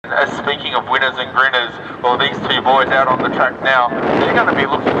Speaking of winners and grinners, well, these two boys out on the track now, they're going to be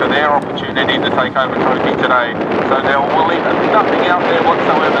looking for their opportunity to take home a trophy today. So there will leave nothing out there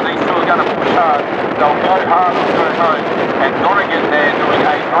whatsoever. These two are going to push hard. They'll go hard or go home. And Donegan there doing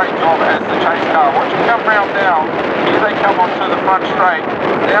a great job as the chase car. Watch him come round now. Here they come onto the front straight.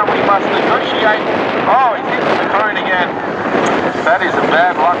 Now we must negotiate. Oh, he's hit the cone again. That is a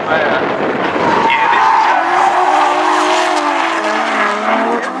bad luck there. Yeah, this is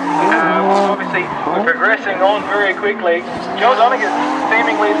obviously we're progressing on very quickly. Donegan,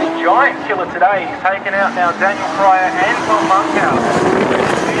 seemingly the giant killer today. He's taken out now Daniel Pryor and Tom Monkhouse.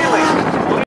 Clearly